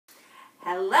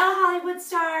Hello Hollywood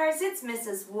stars, it's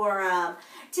Mrs. Warham.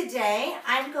 Today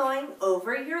I'm going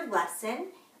over your lesson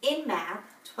in Math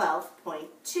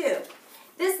 12.2.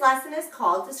 This lesson is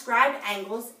called Describe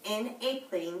Angles in a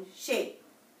Plane Shape.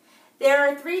 There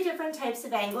are three different types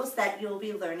of angles that you'll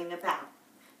be learning about.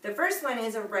 The first one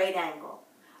is a right angle.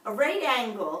 A right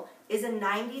angle is a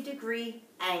 90-degree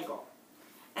angle.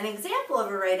 An example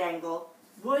of a right angle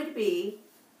would be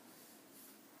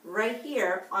right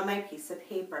here on my piece of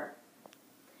paper.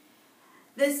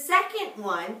 The second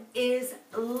one is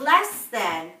less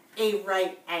than a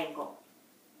right angle.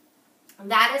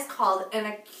 That is called an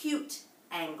acute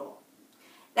angle.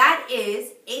 That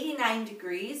is 89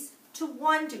 degrees to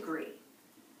 1 degree.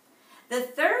 The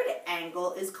third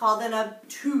angle is called an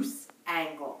obtuse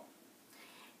angle.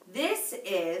 This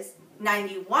is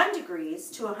 91 degrees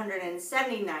to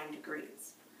 179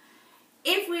 degrees.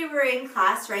 If we were in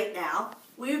class right now,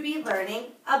 we would be learning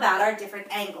about our different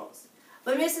angles.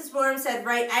 When Mrs. Warham said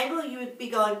right angle, you would be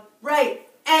going, right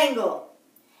angle.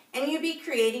 And you'd be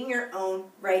creating your own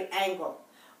right angle.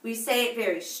 We say it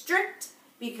very strict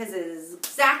because it is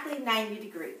exactly 90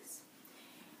 degrees.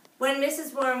 When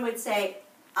Mrs. Warham would say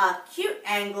acute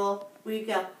angle, we'd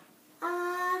go,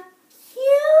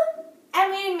 acute.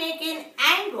 And we'd make an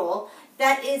angle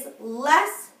that is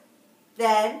less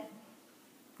than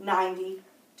 90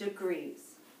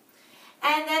 degrees.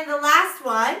 And then the last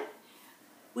one,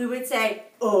 we would say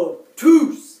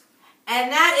obtuse.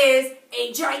 And that is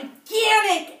a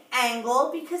gigantic angle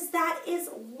because that is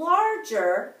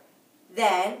larger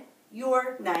than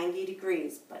your 90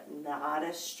 degrees, but not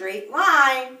a straight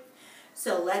line.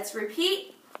 So let's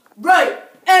repeat. Right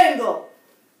angle,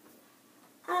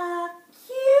 acute,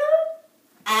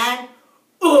 and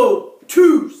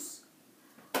obtuse.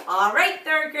 All right,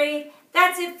 third grade,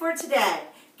 that's it for today.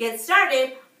 Get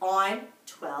started on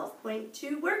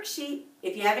 12.2 worksheet.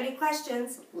 If you have any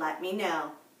questions, let me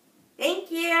know.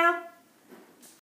 Thank you.